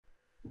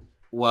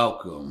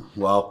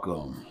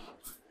Welcome.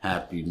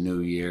 Happy New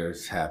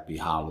Year's, happy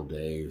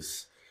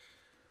holidays,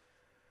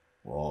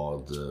 all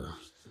the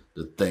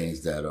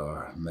things that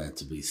are meant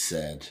to be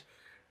said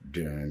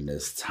during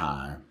this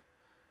time.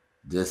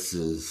 This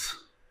is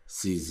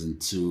season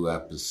 2,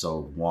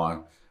 episode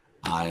 1.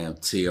 I am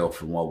Teal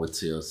from What Would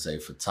Teal Say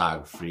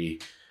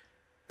Photography.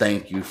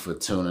 Thank you for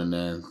tuning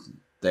in.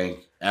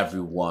 Thank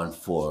everyone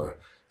for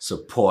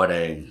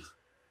supporting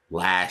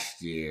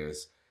last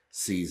year's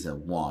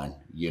season 1.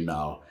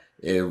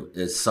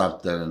 It's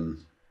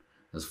something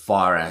as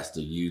far as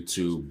the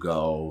YouTube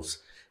goes.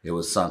 It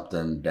was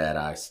something that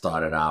I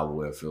started out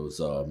with. It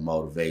was a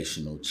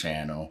motivational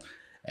channel,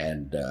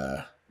 and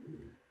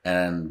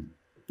and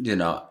you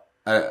know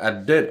I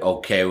did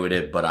okay with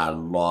it, but I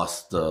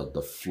lost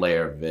the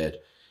flair of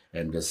it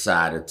and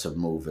decided to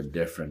move in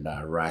different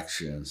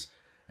directions.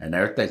 And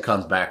everything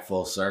comes back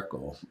full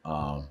circle.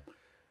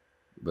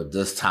 But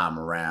this time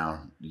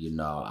around,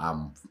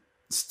 I'm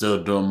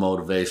still doing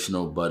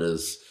motivational, but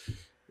it's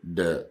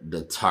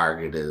the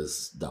target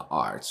is the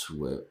arts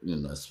with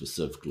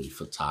specifically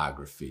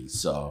photography.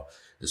 So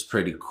it's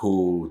pretty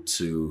cool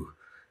to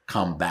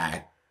come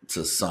back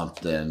to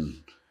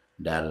something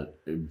that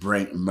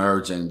bring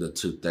merging the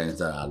two things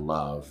that I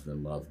love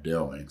and love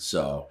doing.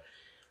 So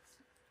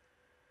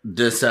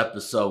this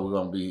episode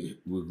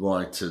we're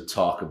going to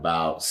talk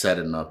about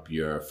setting up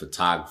your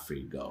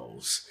photography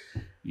goals.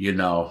 End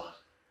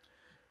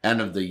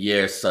of the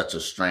year is such a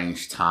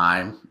strange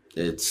time.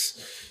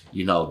 It's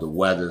the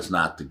weather's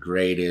not the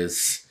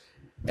greatest,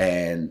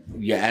 and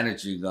your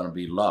energy is gonna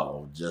be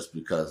low just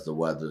because the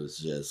weather is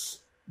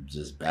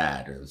just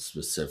bad. And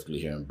specifically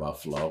here in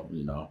Buffalo,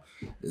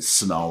 it's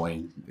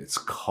snowing, it's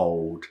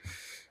cold,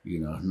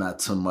 not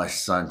too much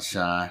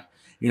sunshine.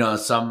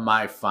 Some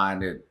might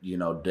find it,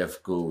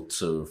 difficult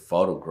to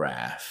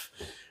photograph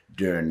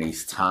during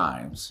these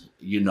times.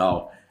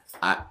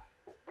 I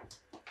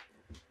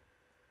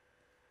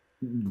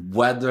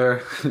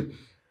weather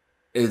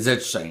is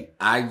interesting.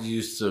 I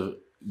used to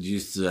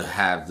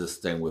have this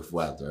thing with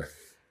weather.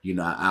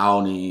 I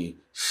only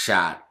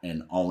shot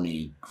in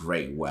only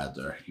great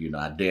weather.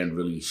 I didn't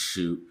really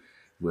shoot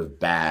with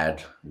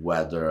bad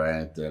weather or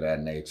anything of that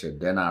nature.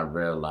 Then I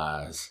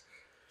realized,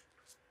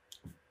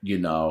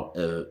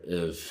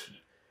 if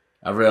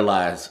I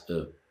realized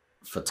if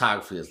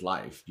photography is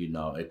life,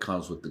 it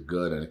comes with the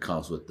good and it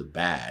comes with the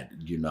bad,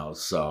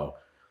 so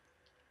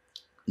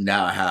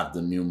now I have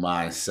the new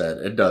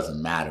mindset. It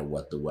doesn't matter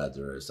what the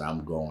weather is.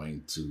 I'm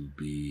going to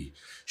be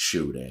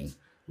shooting,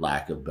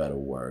 lack of better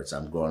words.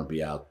 I'm going to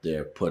be out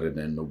there putting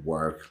in the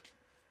work,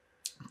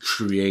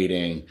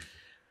 creating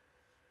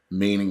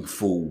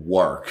meaningful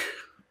work.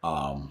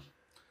 And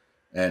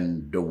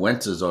the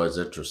winter's always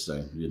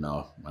interesting.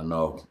 I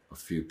know a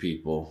few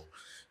people,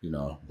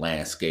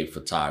 landscape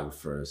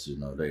photographers,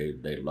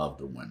 they love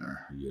the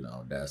winter.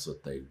 That's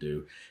what they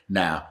do.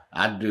 Now,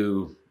 I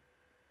do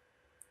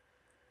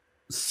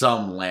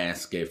some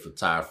landscape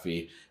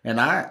photography,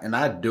 and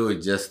I do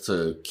it just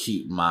to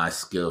keep my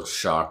skills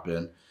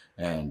sharpened,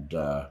 and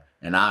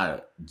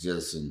I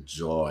just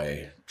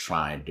enjoy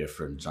trying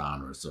different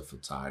genres of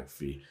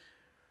photography.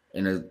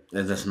 And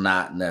it's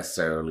not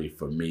necessarily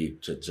for me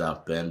to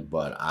jump in,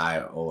 but I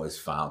always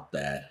found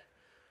that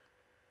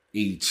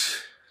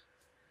each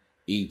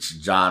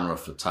genre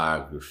of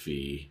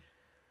photography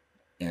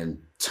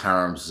in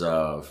terms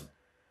of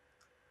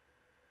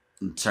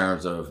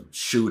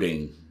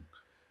shooting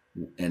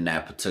in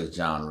that particular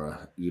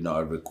genre,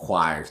 it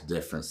requires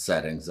different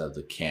settings of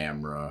the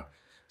camera.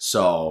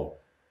 So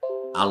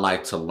I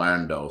like to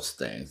learn those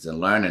things, and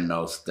learning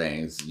those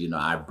things,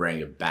 I bring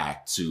it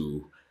back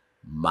to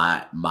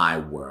my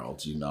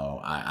world.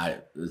 I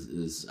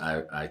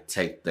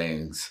take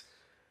things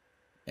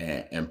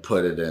and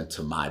put it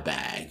into my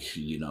bag,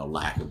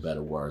 lack of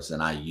better words,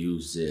 and I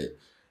use it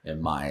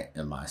in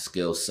my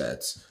skill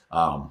sets.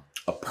 A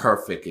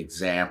perfect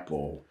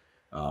example.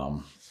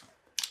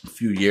 A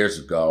few years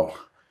ago,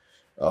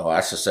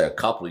 I should say a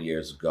couple of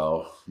years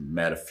ago,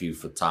 met a few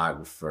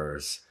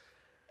photographers,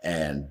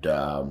 and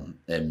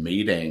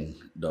meeting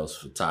those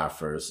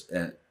photographers,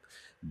 and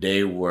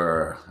they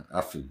were,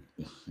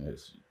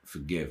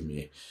 forgive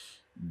me,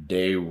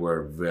 they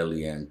were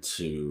really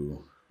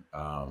into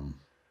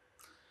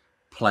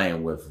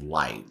playing with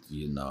light.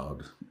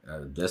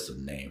 There's a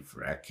name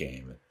for it. I can't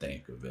even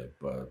think of it,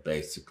 but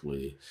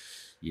basically,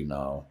 you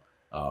know,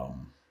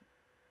 um,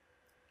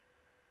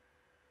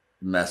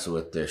 messing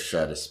with their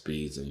shutter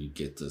speeds, and you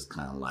get this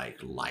kind of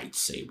like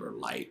lightsaber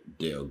light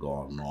deal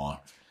going on.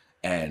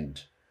 And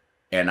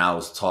I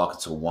was talking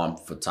to one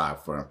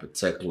photographer in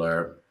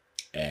particular,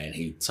 and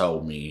he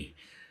told me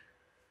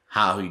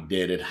how he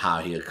did it, how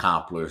he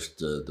accomplished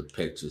the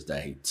pictures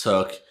that he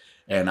took.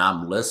 And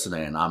I'm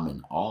listening and I'm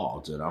in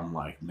awe. And I'm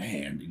like,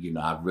 man,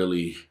 I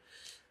really,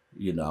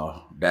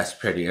 that's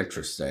pretty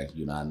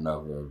interesting. I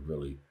never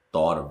really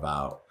thought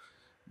about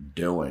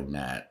doing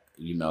that,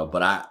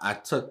 but I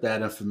took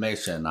that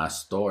information and I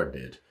stored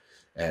it.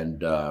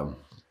 And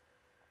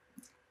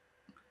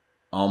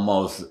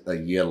almost a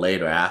year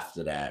later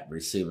after that,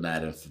 receiving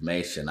that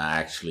information, I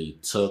actually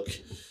took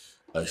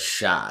a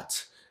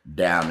shot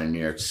down in New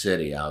York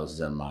City. I was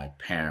in my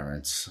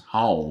parents'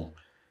 home,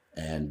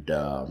 and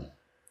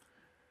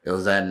it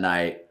was that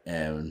night.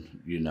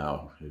 And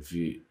if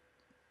you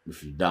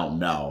don't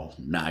know,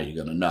 now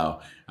you're gonna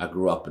know. I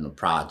grew up in the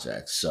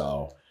projects,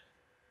 so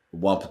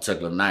one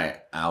particular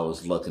night I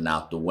was looking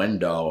out the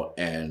window,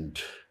 and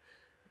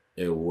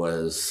it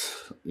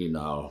was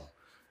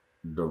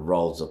the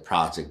rows of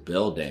project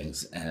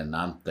buildings, and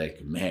I'm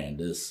thinking, man,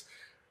 this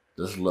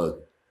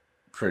looked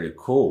pretty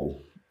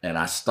cool. And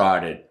I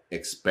started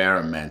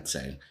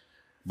experimenting,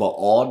 but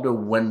all the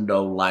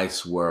window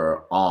lights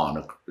were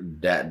on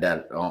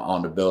that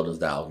on the buildings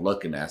that I was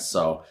looking at.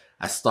 So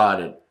I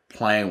started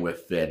playing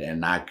with it,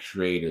 and I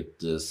created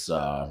this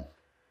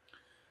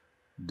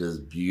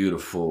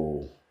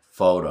beautiful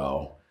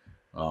photo.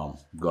 I'm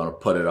gonna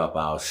put it up.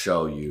 I'll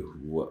show you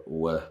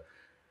what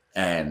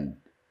and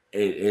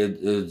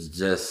it's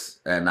just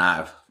and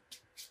I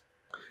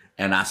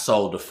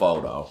sold the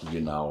photo.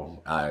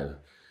 I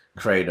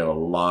created a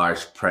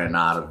large print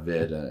out of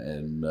it,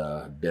 and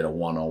did a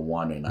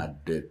one-on-one, and I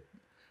did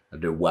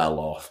well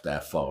off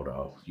that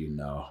photo.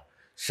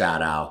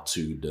 Shout out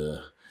to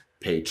the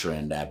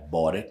patron that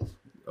bought it.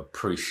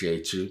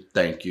 Appreciate you.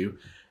 Thank you.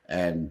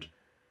 And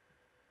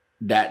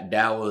that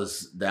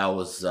was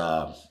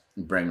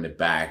bringing it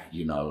back.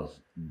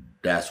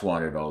 That's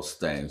one of those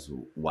things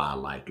why I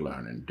like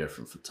learning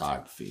different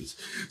photographies.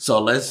 So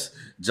let's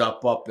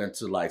jump up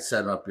into like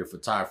setting up your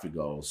photography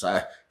goals.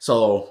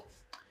 So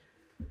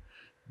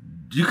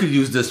you could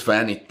use this for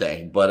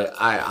anything, but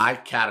I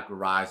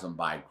categorize them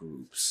by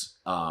groups.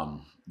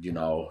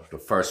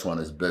 The first one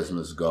is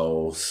business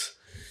goals.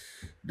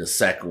 The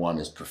second one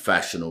is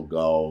professional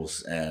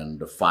goals, and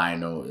the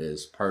final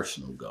is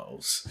personal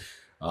goals.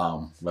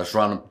 Let's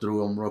run them through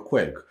them real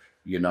quick.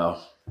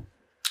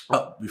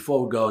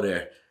 Before we go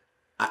there,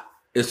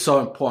 it's so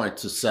important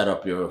to set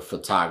up your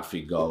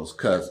photography goals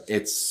because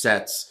it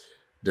sets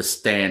the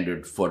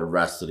standard for the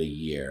rest of the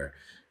year.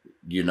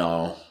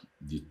 You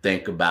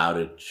think about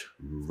it,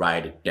 you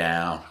write it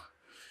down,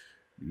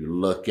 you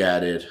look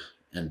at it,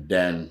 and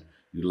then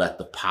you let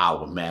the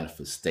power of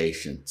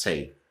manifestation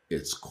take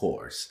its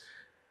course.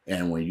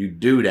 And when you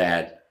do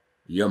that,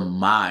 your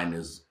mind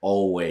is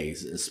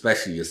always,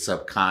 especially your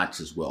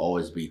subconscious, will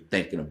always be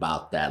thinking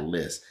about that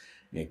list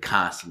and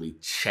constantly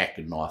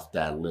checking off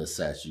that list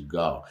as you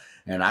go.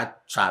 And I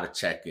try to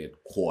check it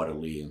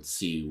quarterly and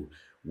see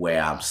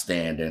where I'm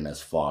standing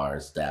as far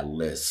as that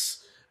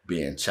list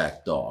being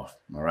checked off.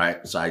 All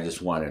right. So I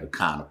just wanted to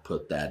kind of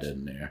put that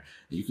in there.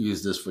 You can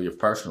use this for your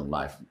personal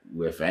life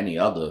with any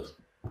other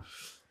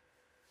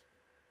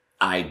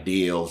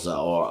ideals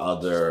or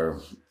other,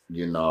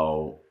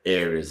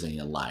 areas in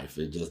your life.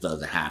 It just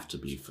doesn't have to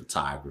be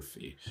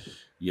photography.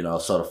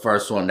 So the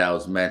first one that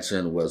was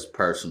mentioned was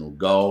personal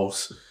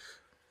goals.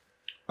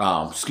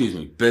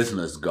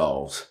 Business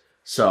goals.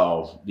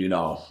 So,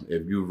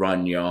 if you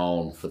run your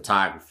own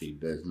photography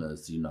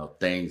business,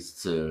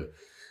 things to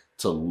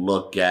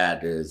look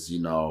at is,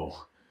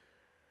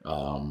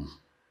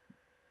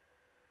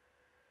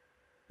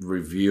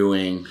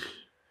 reviewing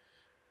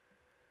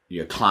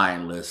your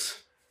client list,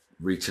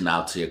 reaching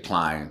out to your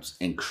clients,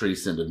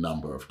 increasing the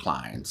number of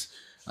clients.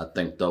 I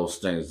think those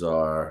things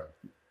are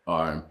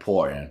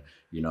important.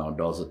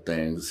 Those are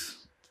things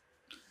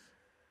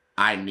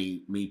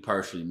me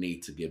personally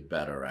need to get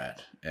better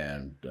at.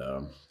 And,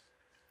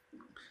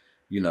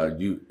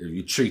 if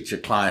you treat your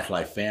clients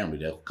like family,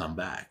 they'll come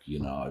back.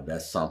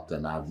 That's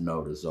something I've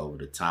noticed over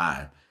the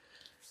time,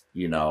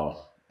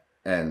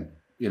 and,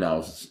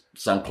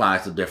 some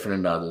clients are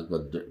different than others,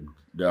 but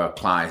there are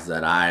clients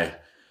that I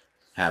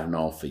have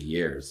known for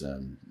years,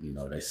 and,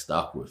 they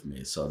stuck with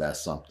me. So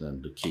that's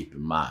something to keep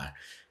in mind.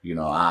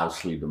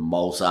 Obviously the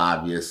most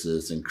obvious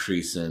is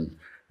increasing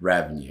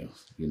revenue.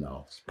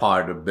 It's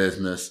part of the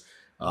business.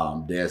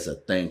 There's a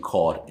thing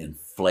called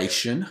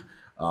inflation.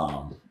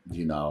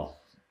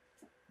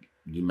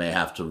 You may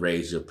have to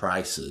raise your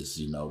prices,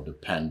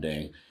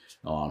 depending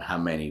on how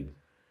many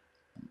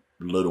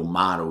little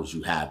models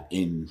you have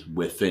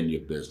within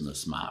your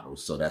business model.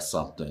 So that's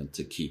something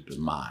to keep in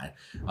mind.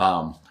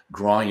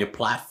 Growing your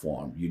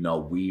platform.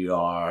 We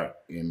are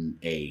in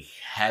a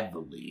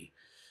heavily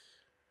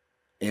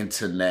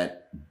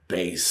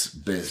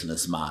internet-based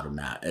business model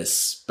now,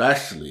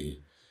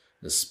 especially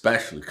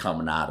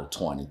coming out of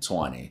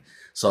 2020.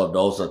 So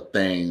those are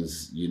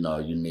things, you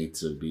need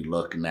to be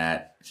looking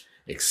at.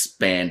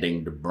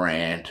 Expanding the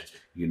brand,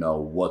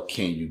 what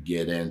can you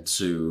get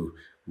into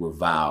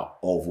without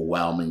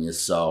overwhelming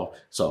yourself?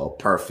 So a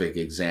perfect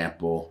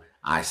example,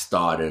 I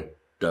started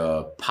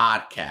the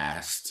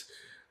podcast,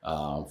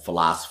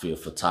 Philosophy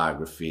of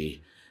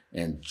Photography,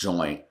 and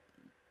joint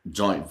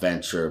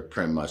venture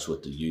pretty much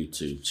with the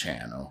YouTube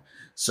channel.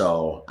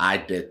 So I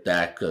did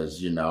that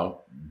because,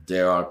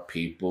 there are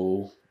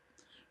people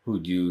who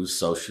use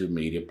social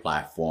media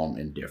platform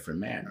in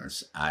different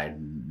manners. I've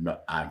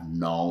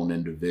known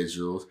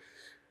individuals,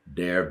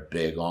 they're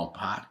big on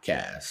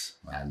podcasts.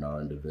 I know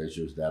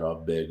individuals that are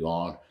big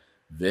on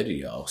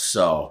video.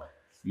 So,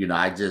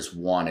 I just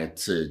wanted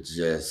to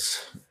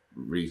just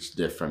reach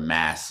different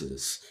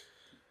masses.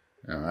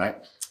 All right.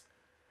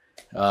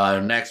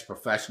 Next,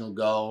 professional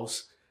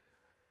goals.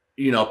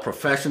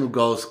 Professional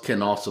goals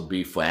can also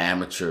be for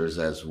amateurs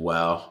as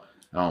well.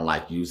 I don't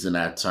like using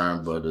that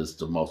term, but it's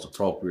the most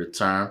appropriate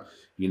term.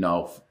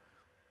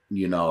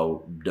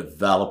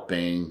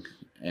 Developing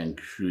and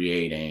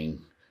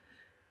creating,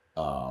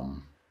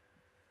 I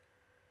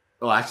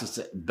should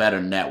say better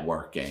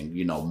networking,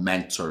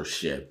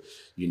 mentorship,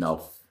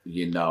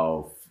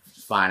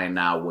 finding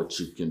out what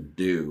you can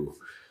do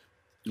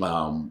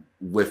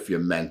with your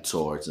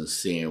mentors and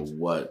seeing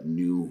what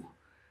new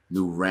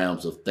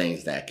realms of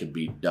things that could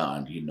be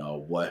done.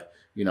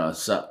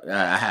 So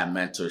I had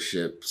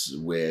mentorships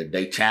where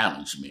they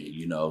challenged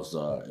me.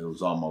 So it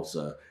was almost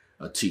a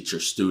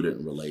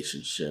teacher-student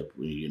relationship.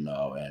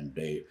 And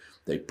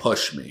they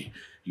pushed me.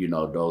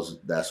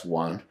 That's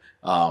one.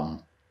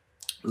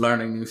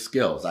 Learning new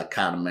skills. I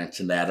kind of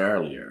mentioned that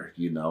earlier.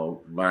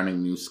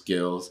 Learning new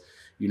skills.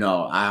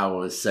 I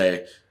always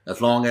say,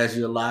 as long as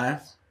you're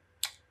alive,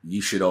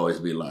 you should always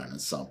be learning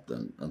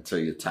something until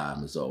your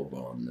time is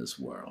over in this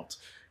world.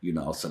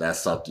 So that's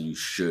something you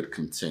should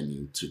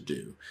continue to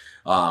do.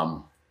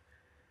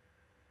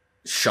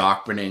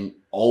 Sharpening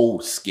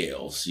old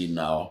skills,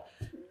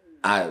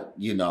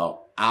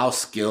 our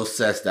skill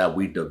sets that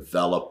we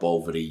develop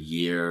over the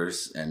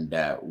years and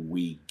that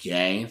we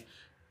gain,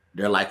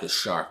 they're like a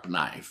sharp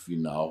knife.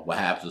 What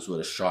happens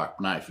with a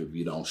sharp knife? If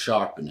you don't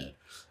sharpen it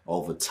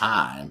over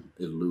time,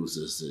 it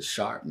loses its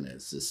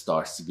sharpness. It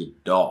starts to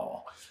get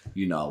dull.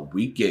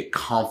 We get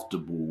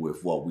comfortable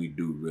with what we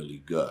do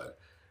really good.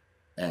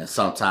 And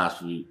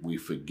sometimes we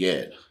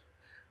forget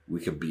we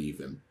could be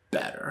even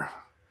better.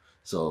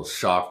 So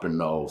sharpen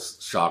those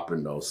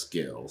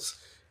skills.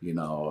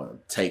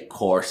 Take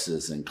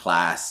courses and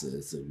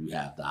classes if you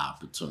have the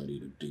opportunity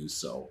to do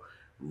so.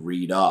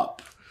 Read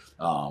up.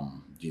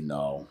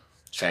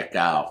 Check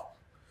out,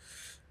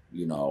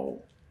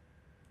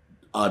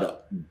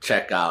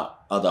 check out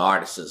other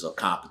artists or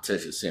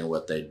competitions, seeing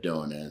what they're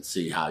doing and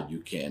see how you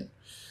can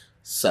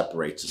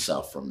separate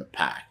yourself from the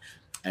pack.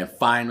 And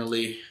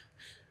finally,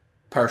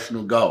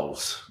 personal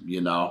goals,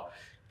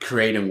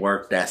 creating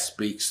work that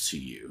speaks to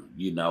you,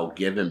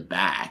 giving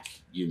back,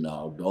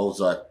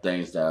 those are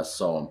things that are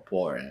so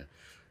important.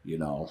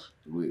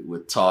 We're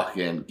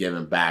talking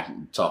giving back,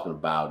 talking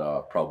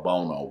about pro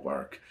bono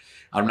work.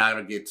 I'm not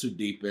going to get too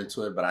deep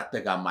into it, but I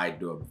think I might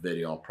do a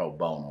video on pro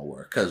bono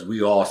work because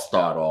we all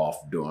start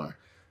off doing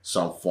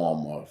some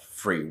form of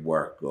free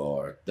work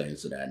or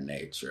things of that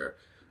nature.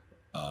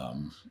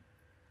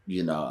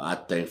 I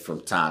think from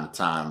time to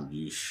time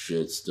you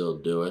should still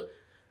do it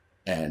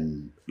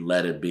and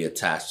let it be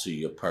attached to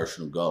your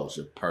personal goals,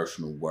 your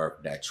personal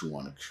work that you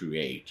want to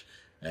create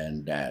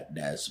and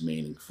that's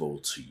meaningful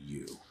to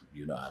you.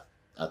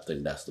 I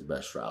think that's the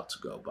best route to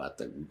go, but I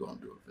think we're going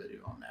to do a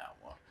video on that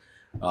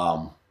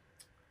one.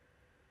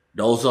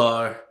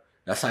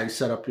 That's how you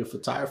set up your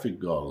photography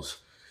goals.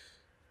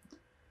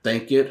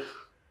 Think it,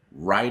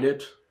 write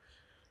it,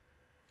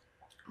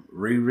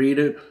 reread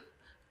it,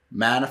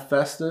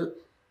 manifest it,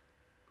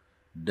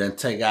 then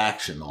take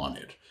action on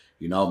it.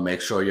 Make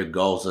sure your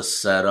goals are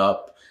set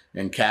up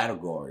in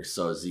categories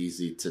so it's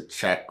easy to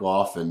check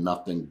off and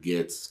nothing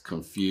gets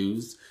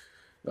confused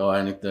or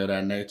anything of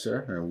that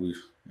nature. And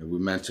we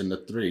mentioned the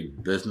 3: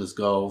 business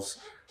goals,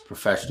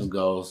 professional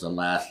goals, and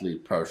lastly,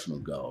 personal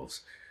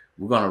goals.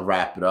 We're going to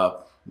wrap it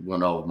up. We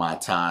went over my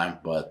time,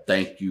 but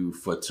thank you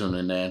for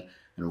tuning in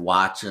and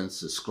watching.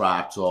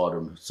 Subscribe to all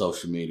the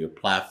social media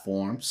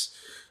platforms.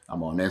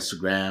 I'm on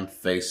Instagram,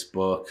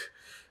 Facebook,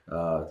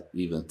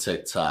 even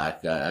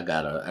TikTok. I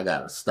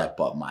gotta step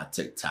up my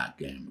TikTok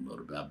game a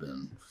little bit.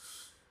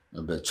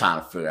 I've been trying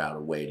to figure out a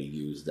way to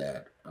use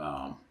that,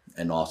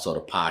 and also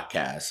the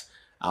podcast.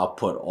 I'll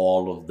put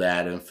all of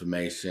that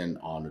information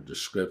on the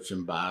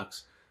description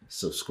box.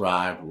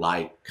 Subscribe,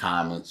 like,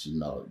 comments. You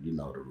know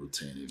the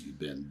routine if you've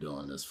been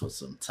doing this for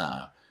some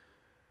time.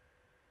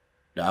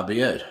 That'll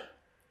be it.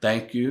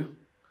 Thank you.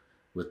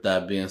 With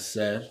that being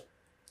said,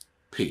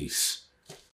 peace.